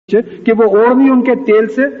کہ وہ اوڑھنی ان کے تیل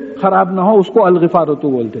سے خراب نہ ہو، اس کو الغفارتو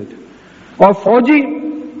بولتے تھے. اور فوجی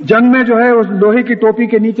جنگ میں جو ہے اس لوہے کی ٹوپی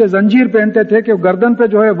کے نیچے زنجیر پہنتے تھے کہ گردن پہ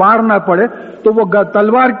جو ہے وار نہ پڑے، تو وہ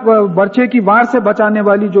تلوار برچے کی وار سے بچانے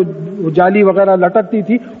والی جو جالی وغیرہ لٹکتی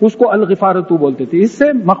تھی اس کو الغفارتو بولتے تھے. اس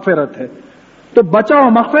سے مغفرت ہے. تو بچاؤ،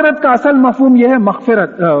 مغفرت کا اصل مفہوم یہ ہے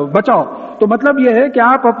مغفرت، بچاؤ. تو مطلب یہ ہے کہ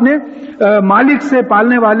آپ اپنے مالک سے،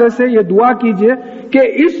 پالنے والے سے یہ دعا کیجئے کہ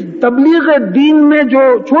اس تبلیغ دین میں جو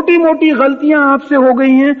چھوٹی موٹی غلطیاں آپ سے ہو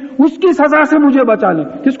گئی ہیں اس کی سزا سے مجھے بچا لیں.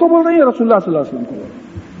 کس کو بول رہے ہیں؟ رسول اللہ صلی اللہ علیہ وسلم کو بول رہے ہیں.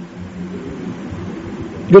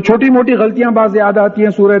 جو چھوٹی موٹی غلطیاں بعض یاد آتی ہیں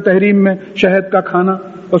سورہ تحریم میں شہد کا کھانا،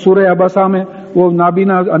 اور سورہ ابسا میں وہ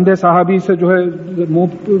نابینا اندھے صحابی سے جو ہے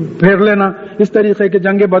منہ پھیر لینا، اس طریقے کے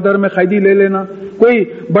جنگ بدر میں قیدی لے لینا، کوئی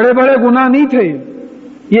بڑے بڑے گناہ نہیں تھے،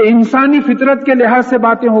 یہ انسانی فطرت کے لحاظ سے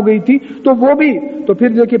باتیں ہو گئی تھی. تو وہ بھی تو پھر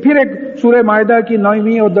دیکھیے پھر ایک سورہ مائدہ کی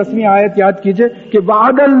 9ویں اور 10ویں آیت یاد کیجئے کہ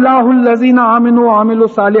وعد اللہ الذین آمنوا وعملوا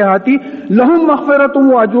الصالحات لہم مغفرۃ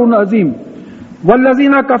واجر عظیم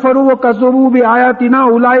والذین کفروا وکذبوا بآیاتنا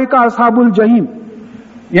اولئک اصحاب الجحیم.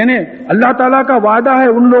 یعنی اللہ تعالیٰ کا وعدہ ہے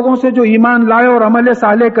ان لوگوں سے جو ایمان لائے اور عمل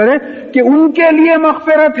صالح کرے کہ ان کے لیے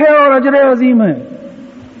مغفرت ہے اور اجر عظیم ہے،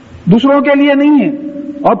 دوسروں کے لیے نہیں ہے.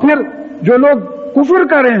 اور پھر جو لوگ کفر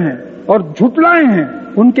کرے ہیں اور جھٹلائے ہیں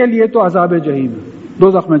ان کے لیے تو عذاب جہنم ہے،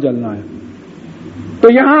 دوزخ میں جلنا ہے.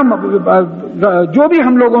 تو یہاں جو بھی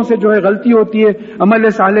ہم لوگوں سے جو ہے غلطی ہوتی ہے عمل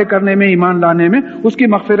صالح کرنے میں، ایمان لانے میں، اس کی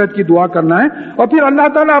مغفرت کی دعا کرنا ہے. اور پھر اللہ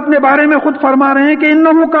تعالیٰ اپنے بارے میں خود فرما رہے ہیں کہ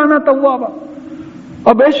انہ کان توابا،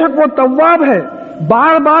 اور بے شک وہ تواب ہے،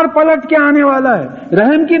 بار بار پلٹ کے آنے والا ہے،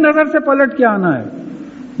 رحم کی نظر سے پلٹ کے آنا ہے.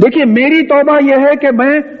 دیکھیے میری توبہ یہ ہے کہ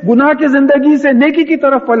میں گناہ کی زندگی سے نیکی کی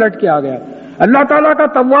طرف پلٹ کے آ گیا. اللہ تعالیٰ کا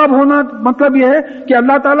تواب ہونا مطلب یہ ہے کہ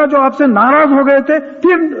اللہ تعالیٰ جو آپ سے ناراض ہو گئے تھے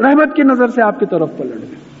پھر رحمت کی نظر سے آپ کی طرف پلٹ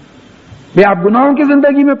گئے. بھئی آپ گناہوں کی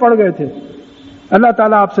زندگی میں پڑ گئے تھے، اللہ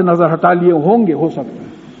تعالیٰ آپ سے نظر ہٹا لیے ہوں گے، ہو سکتا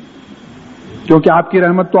ہے، کیونکہ آپ کی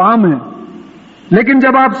رحمت تو عام ہے. لیکن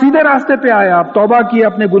جب آپ سیدھے راستے پہ آئے، آپ توبہ کیے،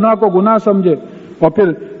 اپنے گناہ کو گناہ سمجھے، اور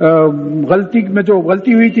پھر غلطی میں جو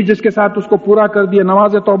غلطی ہوئی تھی جس کے ساتھ اس کو پورا کر دیے،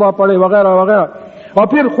 نماز توبہ پڑھے وغیرہ وغیرہ، اور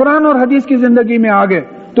پھر قرآن اور حدیث کی زندگی میں آ گئے،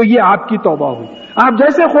 تو یہ آپ کی توبہ ہوئی. آپ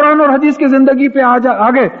جیسے قرآن اور حدیث کی زندگی پہ آ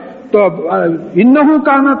گئے تو انہ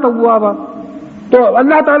کان توابا، تو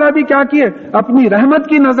اللہ تعالیٰ بھی کیا کیے، اپنی رحمت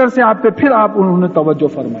کی نظر سے آپ پہ پھر انہوں نے توجہ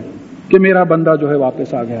فرمائی کہ میرا بندہ جو ہے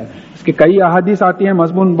واپس آ گیا ہے. اس کے کئی احادیث آتی ہیں،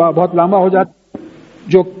 مضمون بہت لمبا ہو جاتا ہے.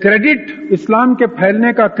 جو کریڈٹ اسلام کے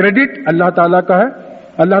پھیلنے کا کریڈٹ اللہ تعالیٰ کا ہے،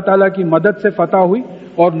 اللہ تعالیٰ کی مدد سے فتح ہوئی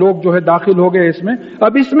اور لوگ جو ہے داخل ہو گئے اس میں.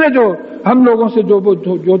 اب اس میں جو ہم لوگوں سے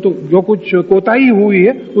جو کچھ کوتاہی ہوئی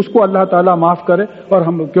ہے اس کو اللہ تعالیٰ معاف کرے، اور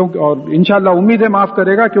ہم کیونکہ اور انشاءاللہ امید ہے معاف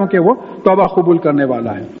کرے گا کیونکہ وہ توبہ قبول کرنے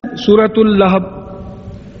والا ہے. سورۃ اللہب.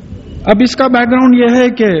 اب اس کا بیک گراؤنڈ یہ ہے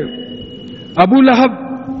کہ ابو لہب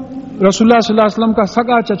رسول اللہ صلی اللہ علیہ وسلم کا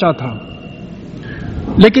سگا چچا تھا،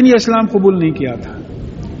 لیکن یہ اسلام قبول نہیں کیا تھا.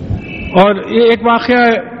 اور یہ ایک واقعہ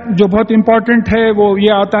جو بہت امپورٹنٹ ہے وہ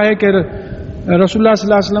یہ آتا ہے کہ رسول اللہ صلی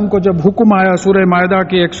اللہ علیہ وسلم کو جب حکم آیا، سورہ مائدہ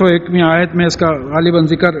کی 101ویں آیت میں اس کا غالباً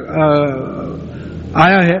ذکر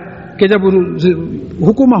آیا ہے کہ جب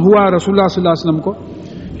حکم ہوا رسول اللہ صلی اللہ علیہ وسلم کو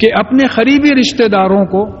کہ اپنے قریبی رشتہ داروں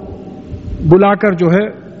کو بلا کر جو ہے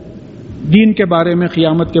دین کے بارے میں،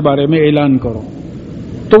 قیامت کے بارے میں اعلان کرو،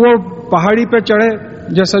 تو وہ پہاڑی پہ چڑھے.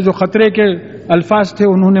 جیسا جو خطرے کے الفاظ تھے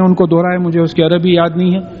انہوں نے ان کو دہرائے، مجھے اس کی عربی یاد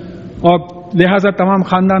نہیں ہے، اور لہٰذا تمام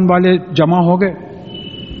خاندان والے جمع ہو گئے.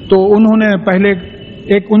 تو انہوں نے پہلے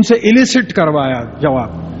ایک ان سے ایلیسٹ کروایا جواب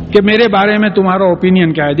کہ میرے بارے میں تمہارا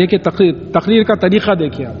اوپینین کیا ہے. دیکھیے تقریر کا طریقہ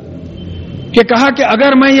دیکھیے آپ، کہ کہا کہ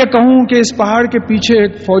اگر میں یہ کہوں کہ اس پہاڑ کے پیچھے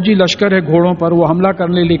ایک فوجی لشکر ہے گھوڑوں پر، وہ حملہ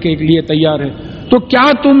کرنے کے لیے تیار ہے، تو کیا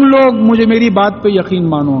تم لوگ مجھے میری بات پہ یقین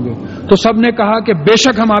مانو گے؟ تو سب نے کہا کہ بے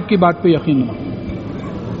شک ہم آپ کی بات پہ یقین مانیں.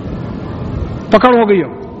 پکڑ ہو گئی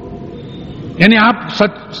ہو، یعنی آپ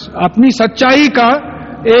اپنی سچائی کا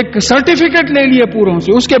ایک سرٹیفکیٹ لے لیے پوروں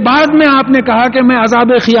سے. اس کے بعد میں آپ نے کہا کہ میں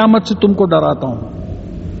عذاب قیامت سے تم کو ڈراتا ہوں.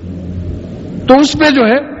 تو اس پہ جو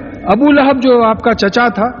ہے ابو لہب جو آپ کا چچا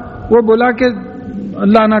تھا وہ بولا کہ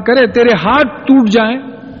اللہ نہ کرے تیرے ہاتھ ٹوٹ جائیں،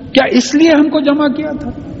 کیا اس لیے ہم کو جمع کیا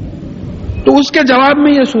تھا؟ تو اس کے جواب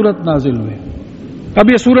میں یہ سورت نازل ہوئی.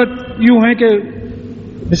 اب یہ سورت یوں ہے کہ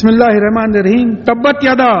بسم اللہ الرحمن الرحیم، تبت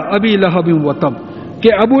یدا ابی لہب و تب، کہ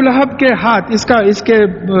ابو لہب کے ہاتھ، اس کے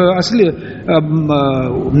اصلی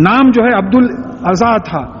نام جو ہے عبد العزا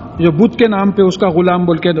تھا، جو بدھ کے نام پہ اس کا غلام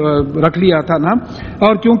بول کے رکھ لیا تھا نام.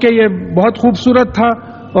 اور کیونکہ یہ بہت خوبصورت تھا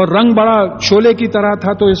اور رنگ بڑا شعلے کی طرح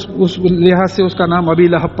تھا تو اس لحاظ سے اس کا نام ابی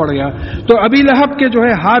لہب پڑ گیا. تو ابی لہب کے جو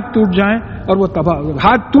ہے ہاتھ ٹوٹ جائیں اور وہ تباہ،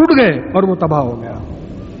 ہاتھ ٹوٹ گئے اور وہ تباہ ہو گیا.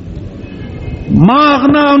 ما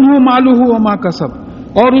اغنا عنہ مالہ وما کسب،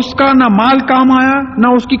 اور اس کا نہ مال کام آیا نہ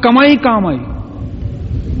اس کی کمائی کام آئی۔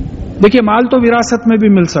 دیکھیے مال تو وراثت میں بھی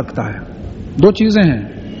مل سکتا ہے، دو چیزیں ہیں،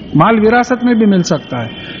 مال وراثت میں بھی مل سکتا ہے،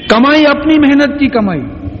 کمائی اپنی محنت کی کمائی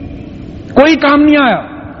کوئی کام نہیں آیا،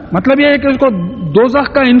 مطلب یہ ہے کہ اس کو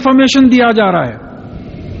دوزخ کا انفارمیشن دیا جا رہا ہے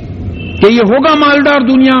کہ یہ ہوگا مالدار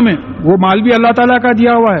دنیا میں، وہ مال بھی اللہ تعالیٰ کا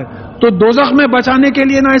دیا ہوا ہے، تو دوزخ میں بچانے کے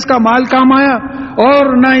لیے نہ اس کا مال کام آیا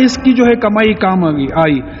اور نہ اس کی جو ہے کمائی کام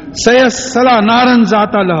آئی۔ سیصلی نارن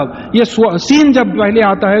ذات لہب، یہ سین جب پہلے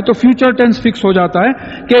آتا ہے تو فیوچر ٹینس فکس ہو جاتا ہے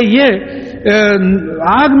کہ یہ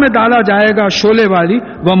آگ میں ڈالا جائے گا شعلے والی،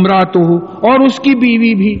 وامراتہ، اور اس کی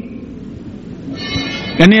بیوی بھی،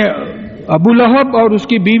 یعنی ابو لہب اور اس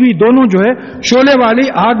کی بیوی دونوں جو ہے شعلے والی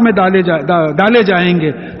آگ میں ڈالے جائیں گے۔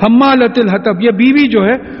 حمالۃ الحطب، یہ بیوی جو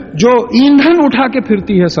ہے جو ایندھن اٹھا کے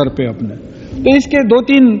پھرتی ہے سر پہ اپنے۔ تو اس کے دو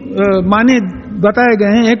تین معنی بتائے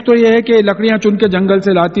گئے ہیں، ایک تو یہ ہے کہ لکڑیاں چن کے جنگل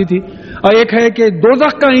سے لاتی تھی، اور ایک ہے کہ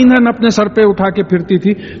دوزخ کا ایندھن اپنے سر پہ اٹھا کے پھرتی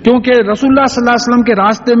تھی، کیونکہ رسول اللہ صلی اللہ علیہ وسلم کے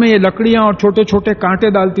راستے میں یہ لکڑیاں اور چھوٹے چھوٹے کانٹے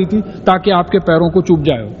ڈالتی تھی تاکہ آپ کے پیروں کو چبھ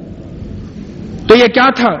جائے۔ تو یہ کیا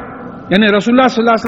تھا؟ یعنی رسول اللہ صلی اللہ علیہ وسلم